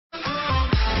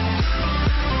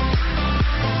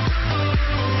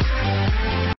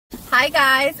Hi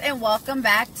guys, and welcome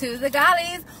back to the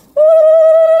Ghalis.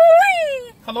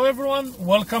 Hello everyone,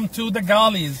 welcome to the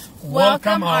Ghalis.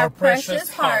 Welcome our precious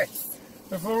hearts.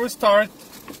 Before we start,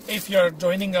 if you're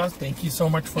joining us, thank you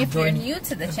so much for joining. If you're new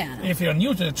to the channel. If you're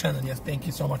new to the channel, yes, thank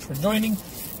you so much for joining.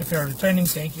 If you're returning,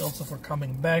 thank you also for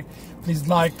coming back. Please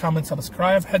like, comment,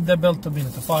 subscribe, hit the bell to be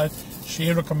notified,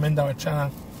 share, recommend our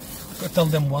channel. Tell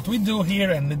them what we do here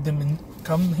and let them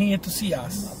come here to see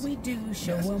us. What we do,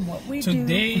 show them what we do.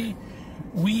 Today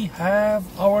we have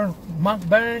our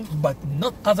mukbang, but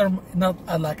not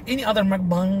like any other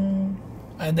mukbang,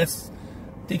 and that's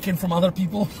taken from other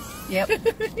people. Yep.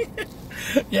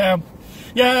 yeah.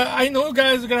 I know,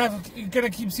 guys. You're gonna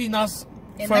keep seeing us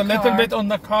for a little bit in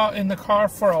the car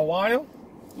for a while.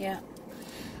 Yeah.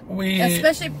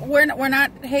 Especially we're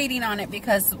not hating on it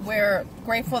because we're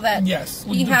grateful that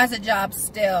he has a job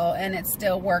still and it's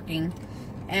still working,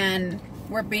 and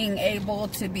we're being able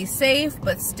to be safe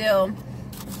but still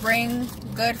bring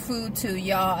good food to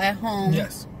y'all at home.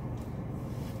 Yes.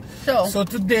 So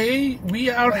today we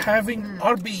are having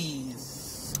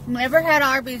Arby's. Never had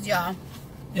Arby's, y'all.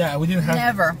 Yeah, we didn't have.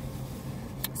 Never.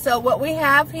 So what we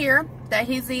have here that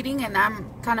he's eating and I'm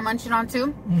kind of munching on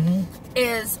too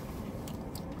is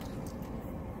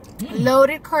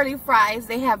loaded curly fries.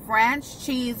 They have ranch,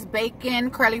 cheese,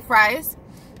 bacon, curly fries.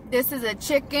 This is a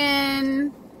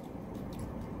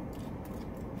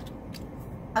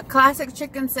classic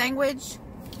chicken sandwich.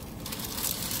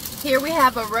 Here we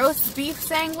have a roast beef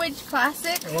sandwich,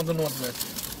 classic. I don't know what's that.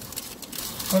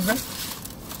 What's that?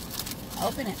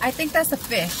 Open it. I think that's a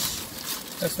fish.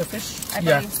 That's the fish? I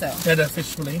believe so. Yeah, the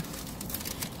fish fillet.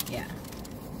 Yeah.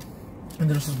 And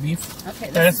there's the beef. Okay,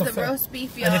 this is the roast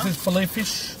beef, y'all. And this is fillet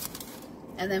fish.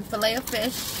 And then fillet of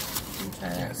fish. Try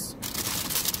that. Yes.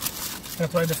 Can I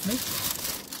try the fillet?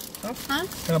 Huh?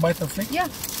 Can I bite the fillet? Yeah.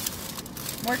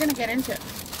 We're going to get into it.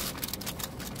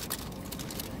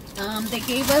 They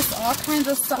gave us all kinds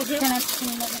of sauces.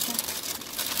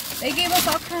 They gave us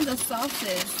all kinds of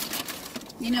sauces.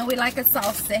 You know, we like a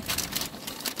sauce.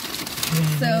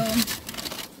 So,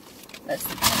 let's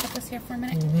put this here for a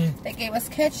minute. They gave us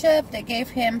ketchup. They gave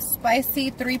him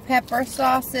spicy 3-pepper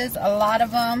sauces. A lot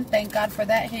of them. Thank God for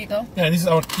that. Here you go. Yeah, this is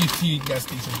our QT gas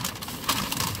station.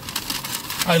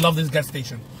 I love this gas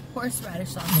station. Horseradish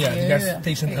sauce. Yeah, the gas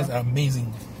station is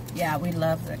amazing. Yeah, we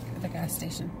love the gas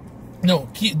station. No,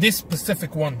 this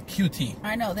specific one, QT.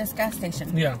 I know, this gas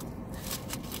station. Yeah.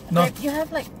 No. You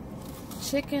have like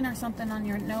chicken or something on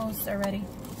your nose already.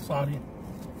 Sorry.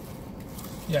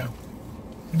 Yeah.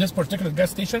 This particular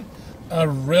gas station are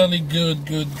really good.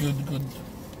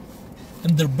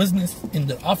 In their business, in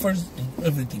their offers, in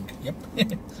everything. Yep.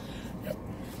 Yep.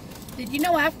 Did you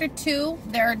know after 2,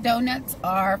 their donuts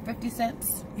are 50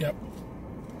 cents? Yep.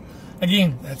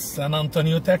 Again, that's San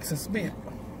Antonio, Texas. Babe.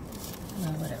 No,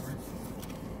 whatever.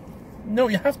 No,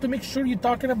 you have to make sure you're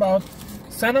talking about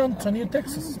San Antonio,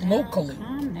 Texas, locally.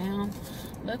 Calm down.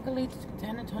 Locally,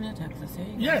 San Antonio, Texas. Here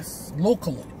you go. Yes,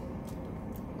 locally.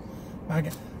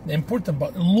 The important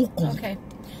part, locally. Okay.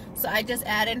 So I just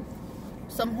added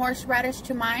some horseradish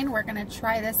to mine. We're going to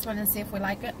try this one and see if we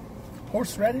like it.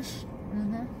 Horseradish?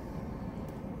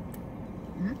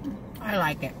 I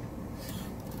like it.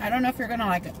 I don't know if you're going to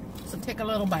like it. So take a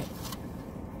little bite.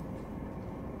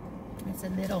 It's a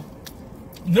little.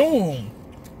 No.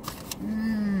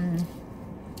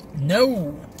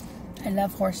 No. I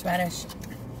love horseradish.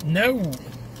 No.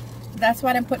 That's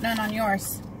what I'm putting on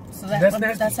yours. So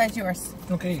that side's yours.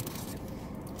 Okay.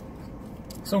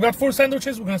 So we got 4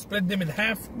 sandwiches. We're going to split them in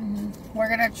half. We're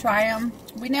going to try them.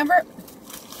 We never...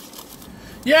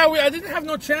 Yeah, I didn't have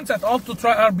no chance at all to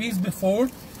try Arby's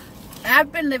before.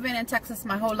 I've been living in Texas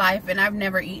my whole life, and I've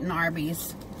never eaten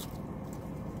Arby's.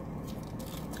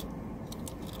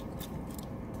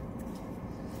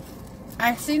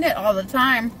 I've seen it all the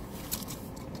time.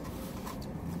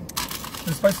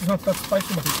 The spice is not that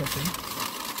spicy, but it's okay.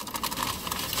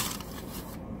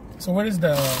 So where is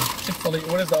the Chick-fil-A?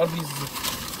 Where is the Arby's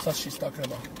sauce she's talking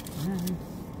about?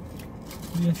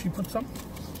 Didn't she put some?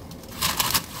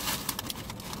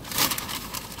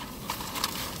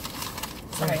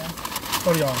 Sorry.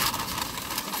 For y'all. Is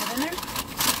it in there?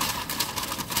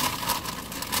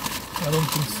 I don't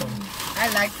think so. I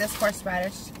like this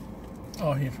horseradish.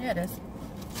 Oh, here. Yeah, it is.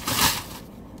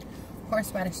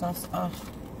 Horseradish sauce. Oh.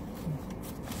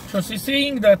 So she's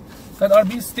saying that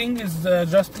Arby's thing is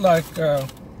just like...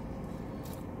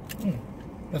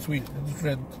 that's weird. It's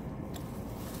red.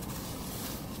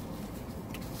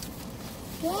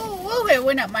 Whoa, it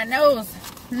went up my nose.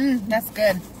 That's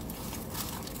good.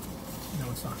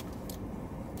 No, it's not.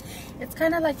 It's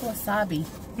kind of like wasabi.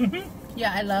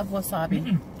 Yeah, I love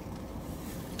wasabi.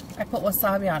 I put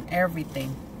wasabi on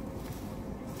everything.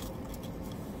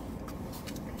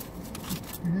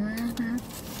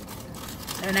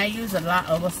 And I use a lot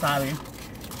of wasabi.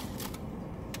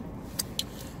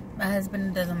 My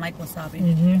husband doesn't like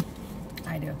wasabi.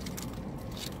 I do.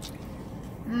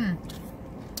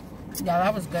 Yeah,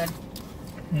 that was good.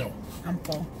 No. I'm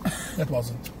full. That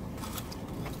wasn't.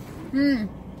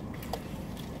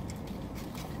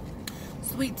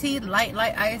 Sweet tea, light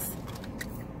ice.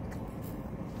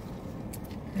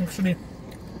 Actually,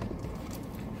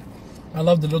 I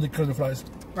love the little curly fries.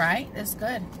 Right? It's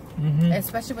good.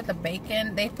 Especially with the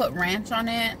bacon. They put ranch on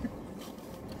it.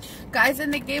 Guys,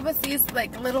 and they gave us these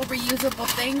like little reusable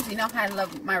things. You know how I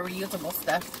love my reusable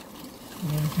stuff.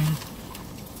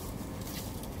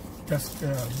 Just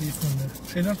beef and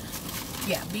cheddar?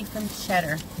 Yeah, beef and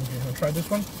cheddar. Okay, I'll try this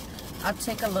one. I'll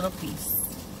take a little piece.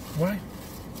 Why?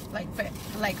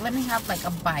 Like let me have like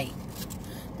a bite.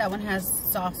 That one has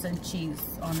sauce and cheese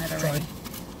on it already. Try.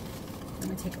 Let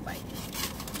me take a bite.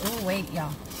 Oh, wait,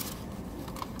 y'all.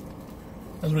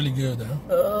 That's really good, huh?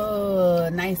 Oh,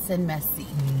 nice and messy.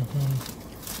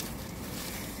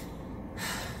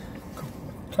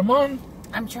 Come on.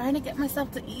 I'm trying to get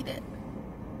myself to eat it.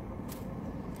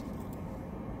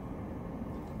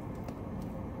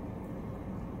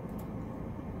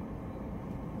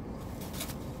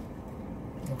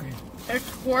 Okay. I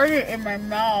squirted it in my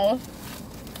mouth.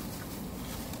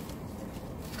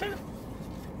 Okay.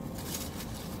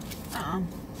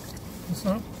 It's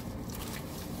not?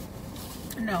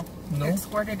 No. No? It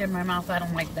squirted in my mouth. I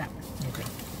don't like that. Okay.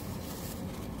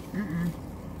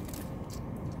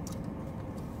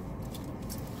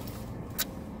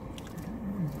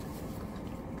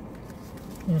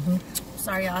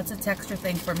 Sorry, y'all. It's a texture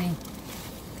thing for me.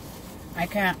 I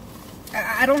can't.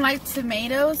 I don't like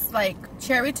tomatoes, like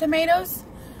cherry tomatoes.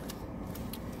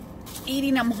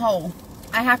 Eating them whole.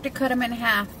 I have to cut them in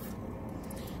half.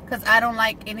 Because I don't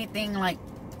like anything like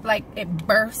it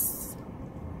bursts.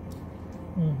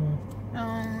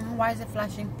 Why is it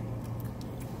flashing?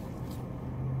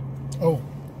 Oh.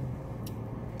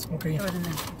 Okay.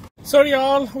 Sorry,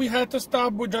 y'all. We had to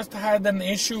stop. We just had an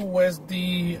issue with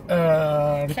the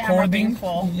recording.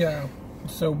 Yeah.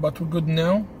 So, but we're good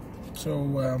now.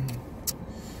 So,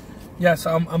 yes,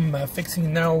 I'm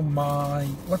fixing now my.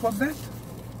 What was that?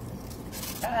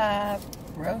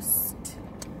 Roast.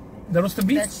 The roasted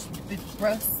beef.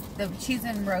 The cheese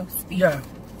and roast beef. Yeah.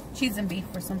 Cheese and beef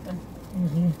or something.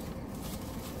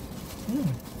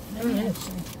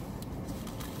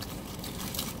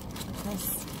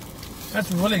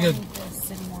 That's really good.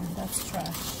 That's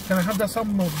trash. Can I have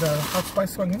some of the hot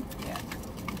spice one again? Yeah.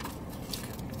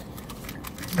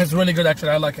 It's really good, actually.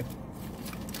 I like it.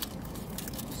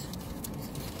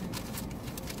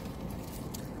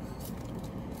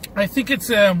 I think it's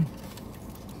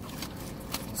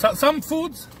some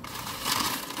foods.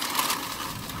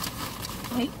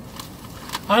 Wait.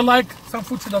 I like some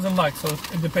food she doesn't like, so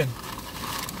it depends.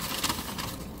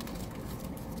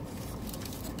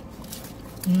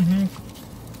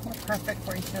 We're perfect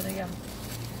for each other, yeah.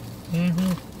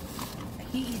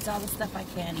 He eats all the stuff I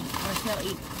can't eat, or he'll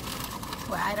eat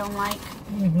what I don't like.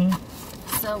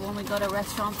 So when we go to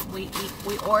restaurants, we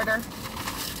order,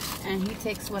 and he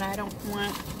takes what I don't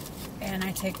want, and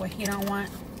I take what he don't want.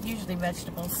 Usually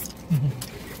vegetables.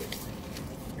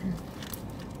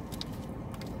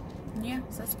 Yeah,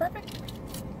 so that's perfect.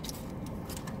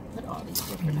 Put all these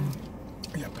different out.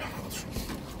 Yep.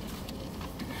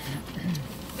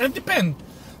 It depends.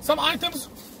 Some items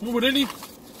we would really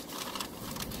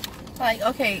like.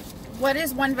 Okay, what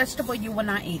is one vegetable you will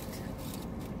not eat?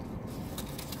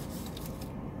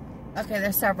 Okay,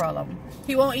 there's several of them.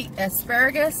 He won't eat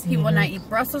asparagus. He will not eat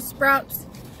Brussels sprouts.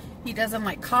 He doesn't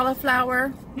like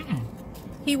cauliflower.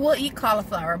 He will eat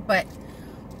cauliflower, but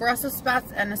Brussels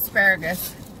sprouts and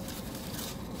asparagus,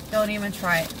 don't even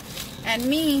try it. And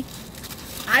me,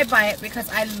 I buy it because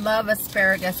I love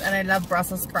asparagus and I love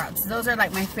Brussels sprouts. Those are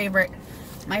like my favorite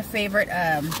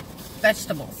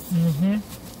vegetables.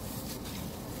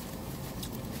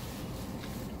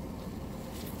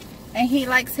 And he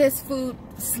likes his food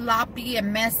sloppy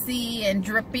and messy and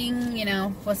dripping, you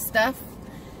know, with stuff.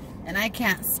 And I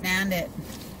can't stand it.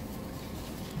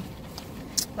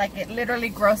 Like, it literally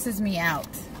grosses me out.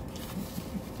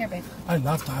 Here, babe. I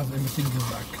love to have everything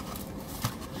like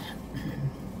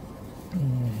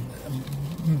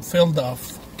filled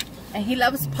off. And he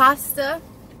loves pasta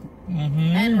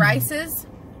and rices.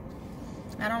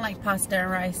 I don't like pasta and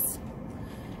rice.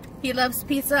 He loves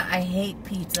pizza. I hate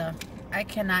pizza. I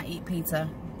cannot eat pizza.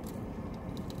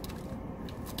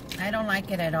 I don't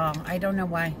like it at all. I don't know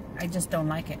why. I just don't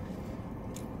like it.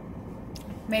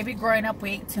 Maybe growing up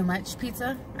we ate too much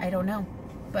pizza. I don't know.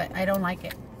 But I don't like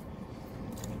it.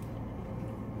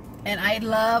 And I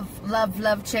love, love,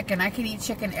 love chicken. I can eat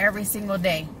chicken every single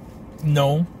day.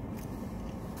 No.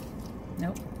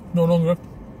 Nope. No longer.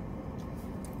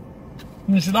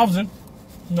 She loves it.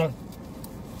 No.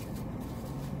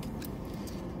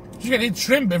 She can eat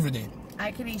shrimp every day.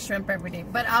 I can eat shrimp every day.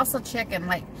 But also chicken.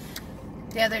 Like,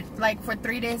 for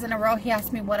 3 days in a row, he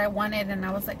asked me what I wanted. And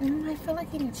I was like, I feel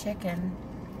like eating chicken.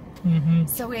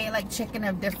 So we ate like chicken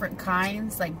of different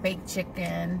kinds. Like baked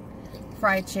chicken,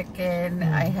 fried chicken.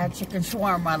 I had chicken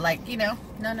shawarma. Like, you know.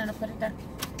 No, put it down.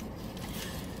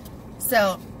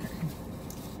 So,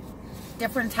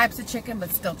 different types of chicken,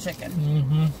 but still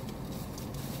chicken.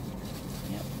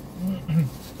 Yep.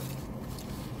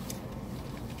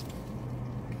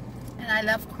 And I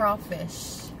love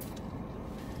crawfish.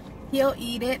 He'll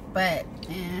eat it, but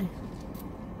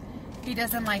he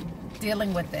doesn't like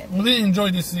dealing with it. We didn't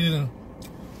enjoy this season.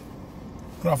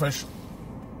 Crawfish.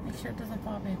 Make sure it doesn't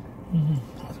fall, babe.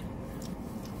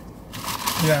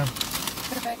 Yeah.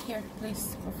 Put it back here,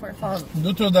 please, before it falls.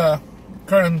 Due to the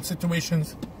current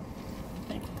situations,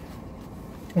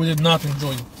 we did not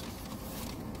enjoy it.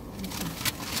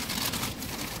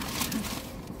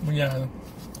 Yeah.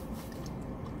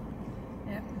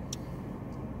 Yep.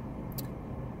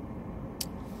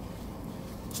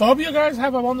 So I hope you guys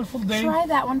have a wonderful day. Try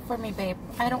that one for me, babe.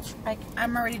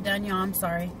 I'm already done, y'all. I'm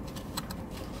sorry.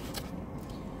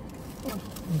 Let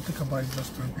me take a bite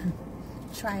just to...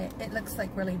 Try it. It looks like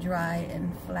really dry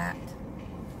and flat.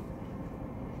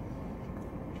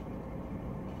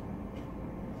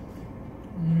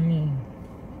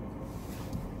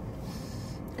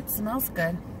 It smells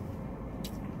good.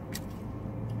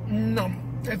 No,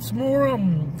 it's more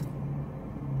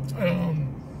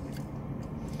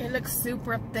it looks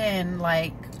super thin,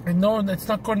 like. No, it's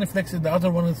not cornflakes. The other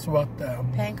one is what?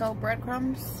 Panko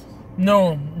breadcrumbs.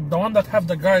 No, the one that have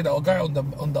the guy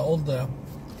on the old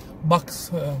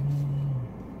box.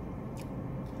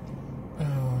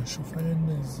 Chauffeur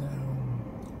is.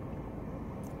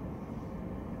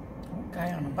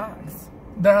 Guy on a box.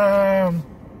 The.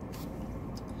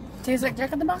 Tastes like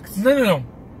Jack in the Box? No.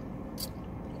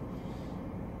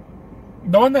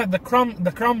 The one that the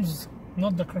crumbs,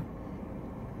 not the crumb.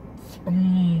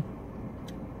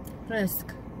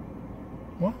 Risk.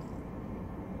 What?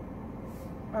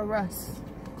 Or Russ.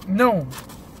 No,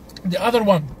 the other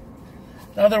one.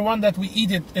 The other one that we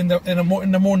eat it in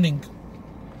the morning.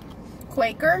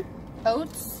 Quaker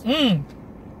oats.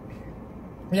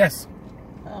 Yes.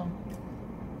 Oh.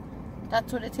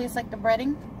 That's what it tastes like, the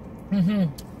breading?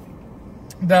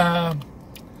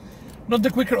 Not the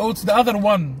Quaker oats, the other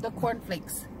one. The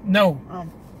cornflakes. No. Oh.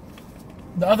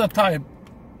 The other type.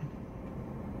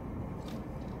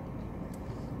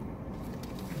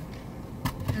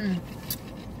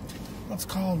 What's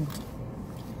called?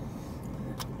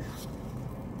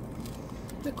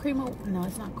 The cream of... No,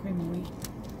 it's not cream of wheat.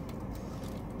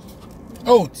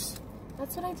 Oats.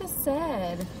 That's what I just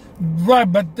said.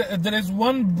 Right, but there is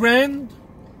one brand.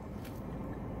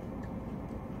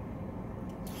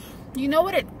 You know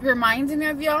what it reminds me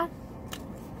of, y'all?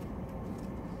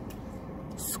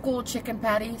 School chicken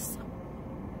patties.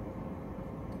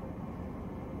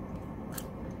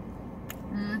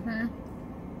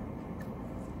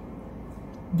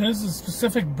 There's a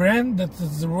specific brand that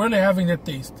is really having that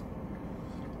taste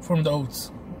from the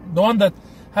oats. The one that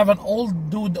have an old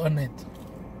dude on it.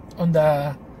 On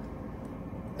the...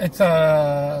 It's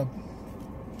a...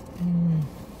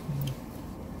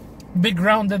 big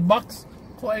rounded box.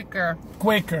 Quaker.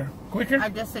 Quaker. I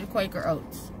just said Quaker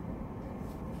oats.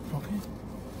 Okay.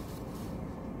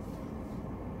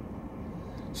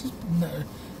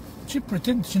 She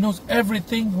pretends she knows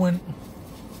everything when...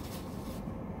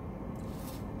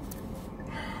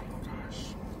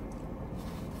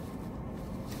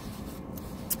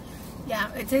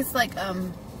 Yeah, it tastes like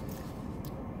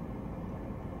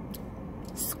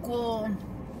school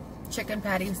chicken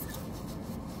patties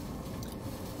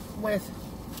with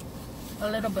a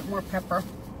little bit more pepper.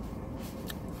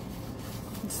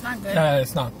 It's not good.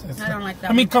 It's not. I don't like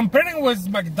that. I mean, comparing with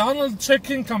McDonald's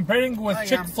chicken, comparing with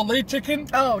Chick-fil-A chicken.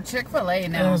 Oh, Chick-fil-A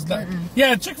now.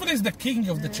 Yeah, Chick-fil-A is the king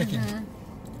of the chicken.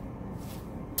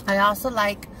 I also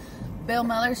like Bill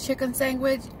Miller's chicken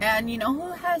sandwich, and you know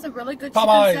who has a really good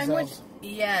Popeyes chicken sandwich?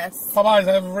 Yes. Popeyes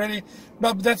have really,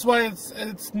 but that's why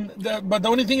but the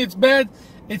only thing it's bad,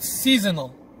 it's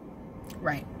seasonal.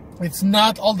 Right. It's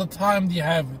not all the time you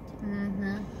have it.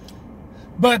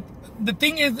 But the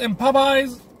thing is, in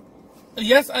Popeyes,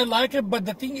 yes, I like it, but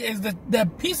the thing is that the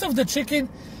piece of the chicken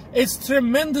is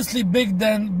tremendously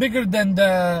bigger than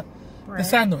the the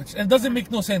sandwich. And it doesn't make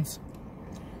no sense.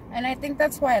 And I think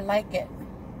that's why I like it.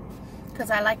 Because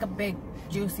I like a big,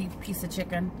 juicy piece of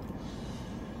chicken.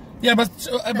 Yeah, but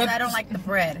I don't like the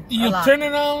bread. You turn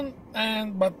around,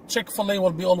 but Chick-fil-A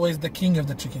will be always the king of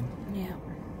the chicken. Yeah.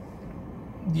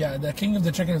 Yeah, the king of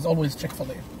the chicken is always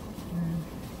Chick-fil-A.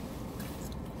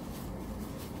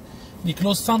 They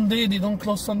close Sunday, they don't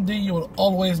close Sunday, you will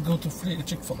always go to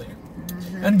Chick-fil-A.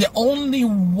 And the only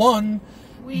one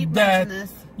that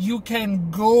you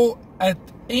can go at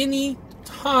any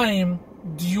time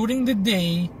during the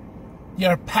day, they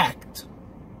are packed.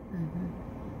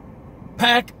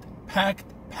 Packed.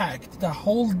 The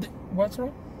whole day. What's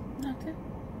wrong? Nothing.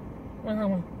 What's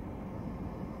wrong?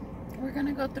 We're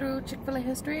gonna go through Chick-fil-A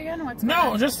history again? What's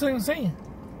No, just saying.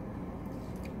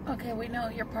 Okay, we know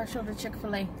you're partial to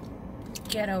Chick-fil-A.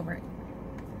 Get over it.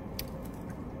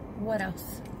 What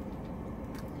else?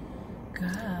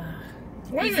 God.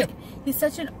 He's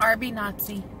such an Arby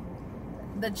Nazi.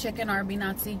 The chicken Arby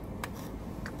Nazi.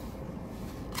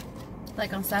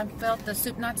 Like on Seinfeld, the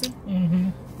soup Nazi? Mm-hmm.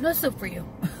 No soup for you.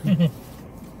 Yeah.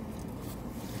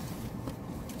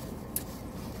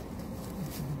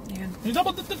 You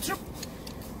double the soup?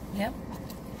 Yep.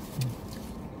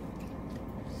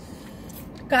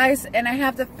 Guys, and I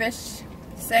have the fish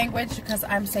sandwich because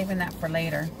I'm saving that for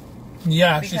later.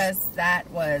 Yeah. Because that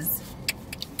was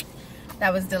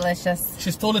delicious.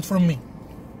 She stole it from me.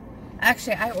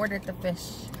 Actually, I ordered the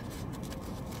fish.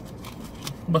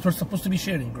 But we're supposed to be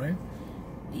sharing, right?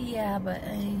 Yeah, but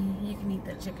you can eat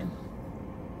that chicken.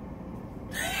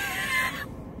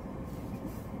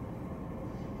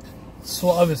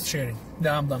 So I was sharing.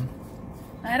 Yeah, I'm done.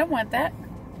 I don't want that.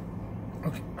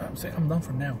 Okay, I'm done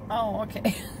for now. Oh,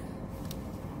 okay.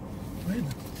 Wait.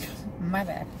 My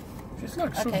bad. She's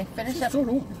not okay, finish up. So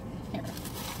rude. Here.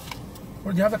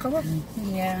 Where do you have the cover?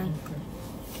 Yeah. Okay.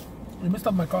 You messed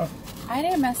up my car. I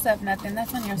didn't mess up nothing.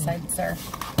 That's on your side, sir.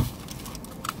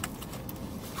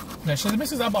 Yeah, she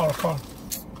messes up our car.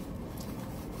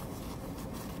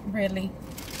 Really?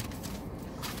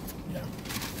 Yeah.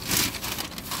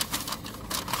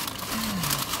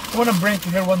 I want to break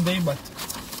her one day, but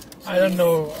I don't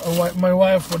know. My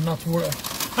wife would not work.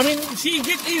 I mean, she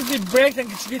gets easily break and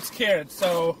she gets scared,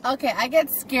 so... Okay, I get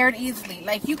scared easily.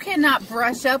 Like, you cannot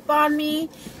brush up on me.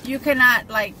 You cannot,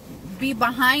 like, be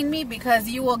behind me because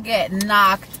you will get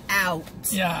knocked out.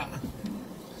 Yeah.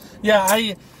 Yeah,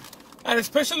 and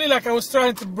especially, like, I was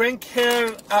trying to bring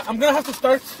her... I'm going to have to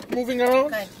start moving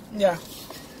around. Okay. Yeah.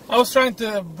 I was trying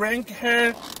to bring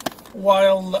her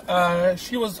while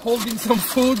she was holding some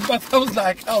food, but I was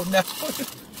like, oh, no.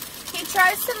 He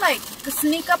tries to, like,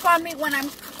 sneak up on me when I'm...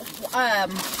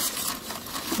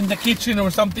 in the kitchen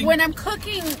or something? When I'm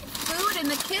cooking food in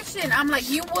the kitchen, I'm like,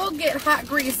 you will get hot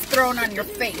grease thrown on your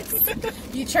face.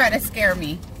 You try to scare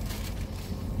me.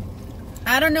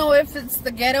 I don't know if it's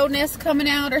the ghetto-ness coming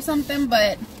out or something,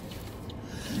 but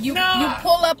you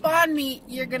pull up on me,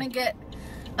 you're going to get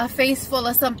a face full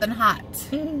of something hot.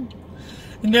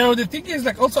 No, the thing is,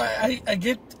 like, also, I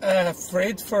get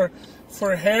afraid for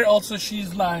her. Also,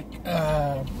 she's like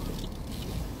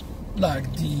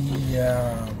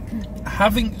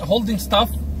holding stuff.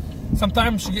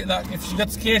 Sometimes she get like, if she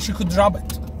gets scared, she could drop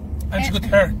it, and she could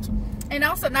hurt. And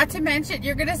also, not to mention,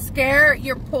 you're gonna scare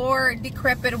your poor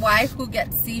decrepit wife who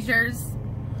gets seizures.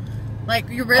 Like,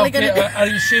 you're really gonna. Are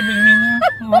you shaming me now?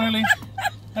 Really?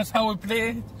 That's how we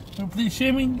play. We play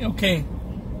shaming. Okay.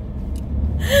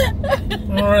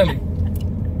 Really?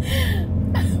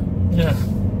 Yeah.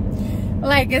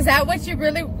 Like, is that what you're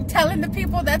really telling the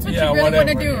people? That's what you really want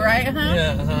to do, right? Huh?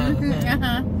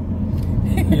 Yeah.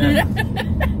 Yeah.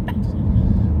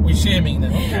 We shaming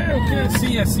them.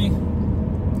 Okay. I see.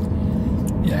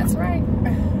 Yeah. That's right.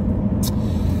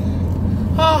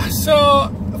 So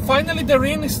finally the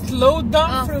rain is slowed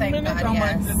down for a minute. God,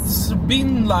 yes. It's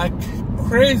been like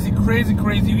crazy.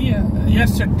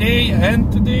 Yesterday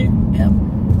and today. Yep.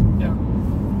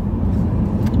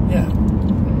 Yeah.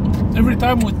 Every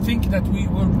time we think that we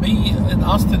will be in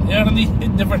Austin early,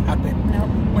 it never happened. Nope.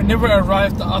 We never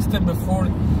arrived to Austin before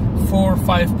 4 or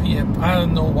 5 p.m. I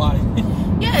don't know why.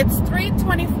 Yeah, it's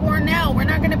 3:24 now. We're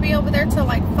not going to be over there till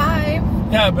like 5.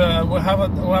 Yeah, but we'll have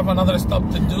another stop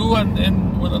to do, and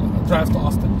then we'll drive to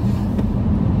Austin.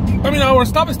 I mean, our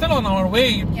stop is still on our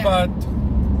way, but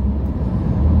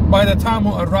by the time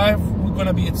we arrive, we're going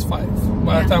to be at 5.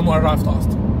 By the time we arrive to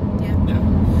Austin. Yeah.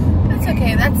 That's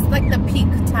okay. That's like the peak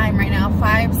time right now.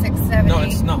 5, 6, 7, No, 8.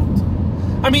 it's not.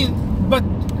 I mean, but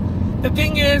the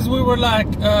thing is, we were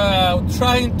like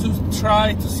trying to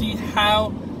see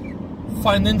how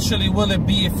financially will it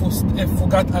be if we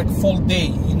got like full day,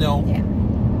 you know. Yeah.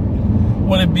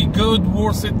 Will it be good,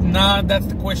 worth it? Nah, that's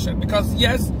the question. Because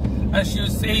yes, as you're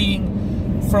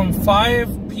saying, from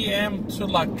 5 p.m. to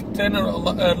like 10 or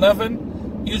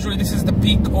 11, usually this is the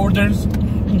peak orders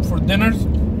for dinners.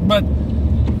 But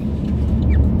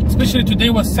especially today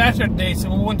was Saturday, so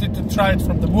we wanted to try it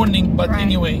from the morning. But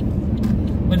anyway,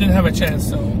 we didn't have a chance.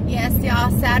 So yes,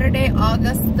 y'all, Saturday,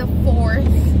 August the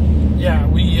 4th. Yeah,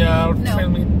 we are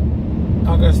filming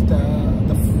August the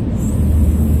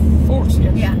 4th.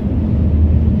 Yes. Yeah.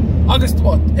 August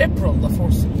what? April the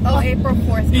 4th. Oh, April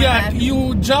 4th. Yeah,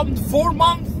 you jumped 4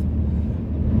 months.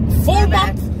 4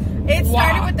 months. It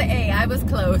started with the A. I was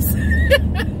close.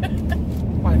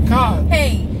 My God.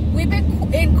 Hey, we've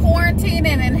been in quarantine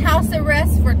and in house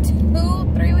arrest for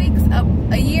 2-3 weeks,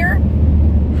 a year.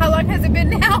 How long has it been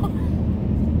now?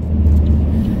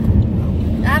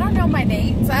 I don't know my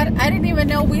dates. I didn't even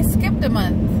know we skipped a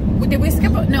month. Did we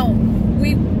skip a, no.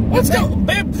 Let's go.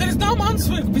 Babe, there's no months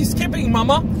we'll be skipping,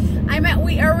 Mama. I meant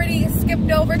we already skipped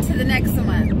over to the next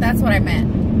month. That's what I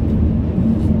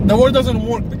meant. The word doesn't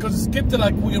work because skipped it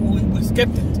like we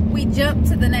skipped it. We jumped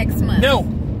to the next month. No,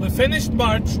 we finished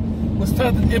March. We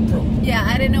started April. Yeah,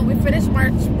 I didn't know. We finished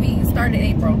March. We started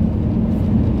April.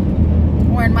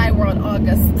 Or in my world,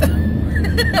 August.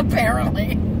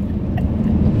 Apparently.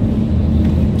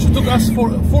 It took us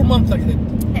 4 months like that.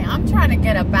 Hey, I'm trying to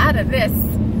get up out of this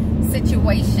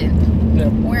situation. Yeah.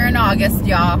 We're in August,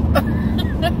 y'all.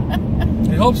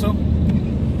 I hope so.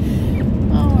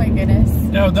 Oh my goodness.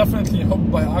 Yeah, definitely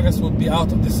hope by August we'll be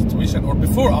out of this situation, or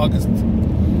before August.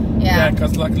 Yeah,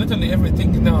 because like literally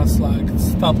everything now is like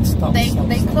stop.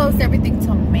 They closed everything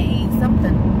till May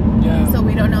something. Yeah. So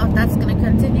we don't know if that's going to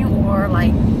continue or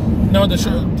like. No, the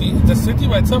city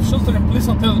by itself shelter in place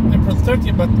until April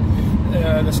 30th, but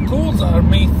the schools are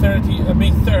May 3rd.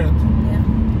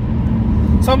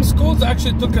 Yeah. Some schools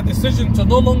actually took a decision to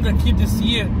no longer keep this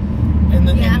year.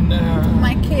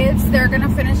 My kids, they're gonna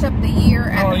finish up the year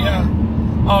at home. Yeah.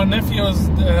 Our nephews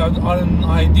are in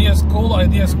Idea School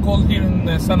here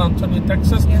in San Antonio,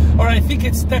 Texas. Yeah. Or I think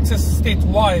it's Texas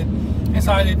statewide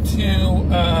decided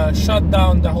to shut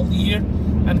down the whole year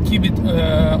and keep it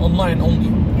online only.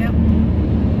 Yep.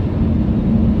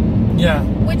 Yeah.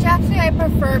 Which actually I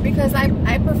prefer, because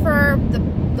I prefer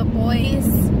the boys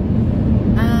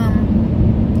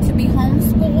to be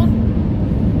homeschooled,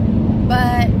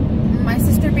 but my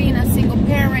sister being a single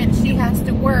parent, she has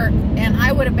to work, and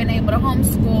I would have been able to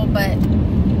homeschool, but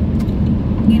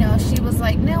you know, she was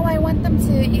like, no, I want them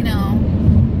to, you know,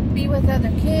 be with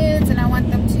other kids, and I want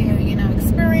them to, you know,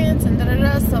 experience and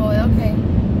so okay.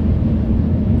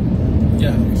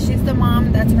 Yeah. She's the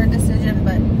mom, that's her decision,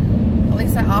 but at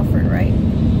least I offered, right?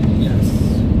 Yes.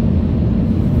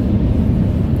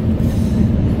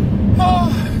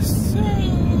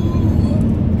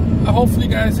 Hopefully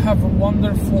you guys have a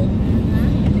wonderful,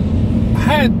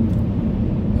 had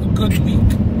a good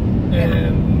week,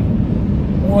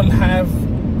 and we'll have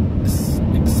this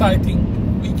exciting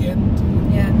weekend.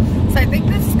 Yeah. So I think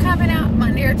this is coming out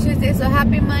Monday or Tuesday. So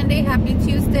happy Monday, happy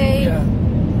Tuesday. Yeah.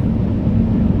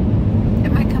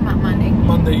 It might come out Monday.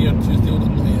 Monday or Tuesday, we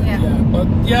don't know yet. Yeah. But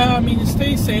yeah, I mean,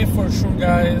 stay safe for sure,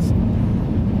 guys.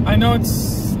 I know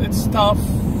it's tough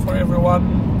for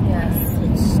everyone. Yes.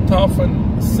 It's tough and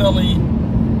silly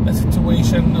a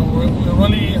situation. We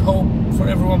really hope for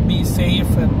everyone be safe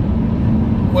and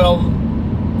well.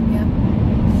 Yeah.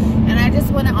 And I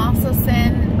just want to also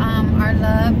send our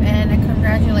love and a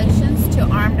congratulations to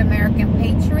Armed American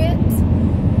Patriots.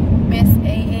 Miss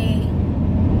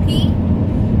AAP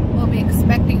will be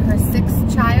expecting her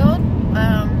 6th child.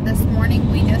 This morning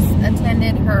we just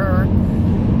attended her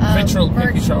virtual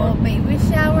baby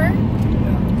shower.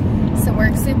 So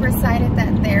we're super excited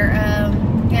that they're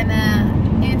gonna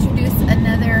introduce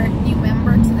another new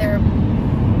member to their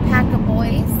pack of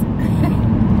boys.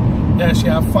 Yeah, she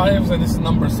have 5, and this is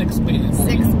number 6 baby.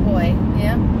 6th boy,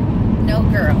 yeah. No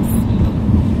girls.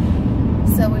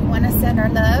 So we want to send our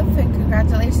love and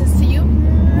congratulations to you.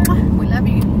 We love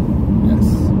you. Yes.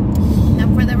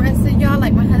 And for the rest of y'all,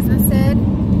 like my husband said,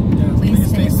 yeah, please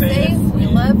stay safe. We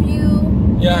love you.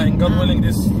 Yeah, and God willing,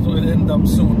 this will end up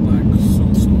soon, like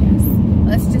soon. Yes.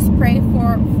 Let's just pray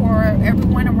for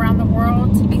everyone around the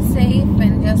world to be safe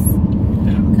and just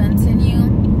continue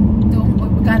doing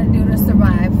what we got to do to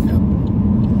survive. Yeah.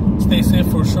 Stay safe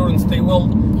for sure and stay well.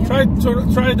 Yep.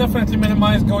 Try to definitely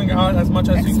minimize going out as much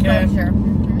as you can,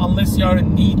 unless you are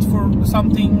in need for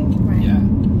something,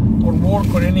 or work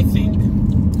or anything.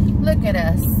 Look at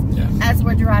us as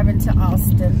we're driving to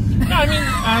Austin. No, I mean,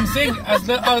 I'm saying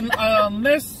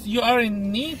unless you are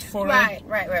in need for right.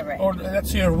 or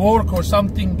that's your work or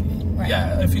something. Right.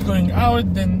 Yeah, if you're going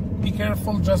out, then be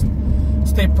careful. Just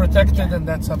stay protected, and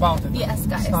that's about it. Yes,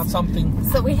 guys. It's not something.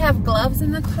 So we have gloves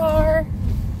in the car.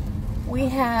 We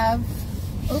have,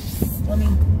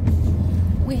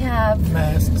 we have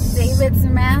masks. David's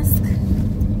mask.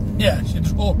 Yeah, she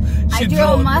drew. I drew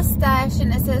a mustache,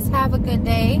 and it says "Have a good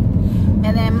day,"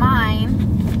 and then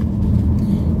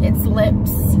mine, it's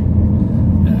lips.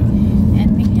 Yeah.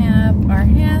 And we have our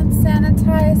hand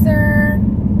sanitizer.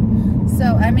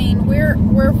 So I mean,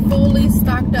 we're fully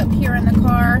stocked up here in the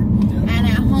car and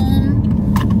at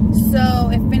home. So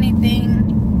if anything,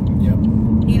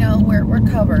 you know, we're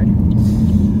covered.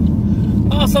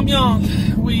 Awesome, y'all.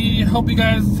 We hope you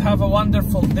guys have a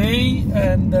wonderful day,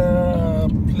 and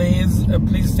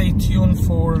please stay tuned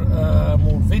for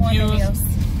more videos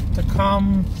to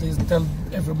come. Please tell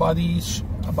everybody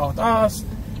about us.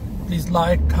 Please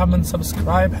like, comment,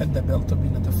 subscribe, hit the bell to be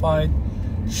notified.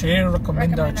 Share,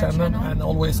 recommend our channel, and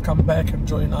always come back and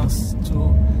join us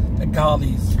to the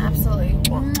Ghalis. Absolutely.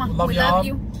 We love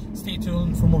you. Stay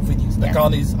tuned for more videos. The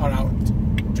Ghalis are out.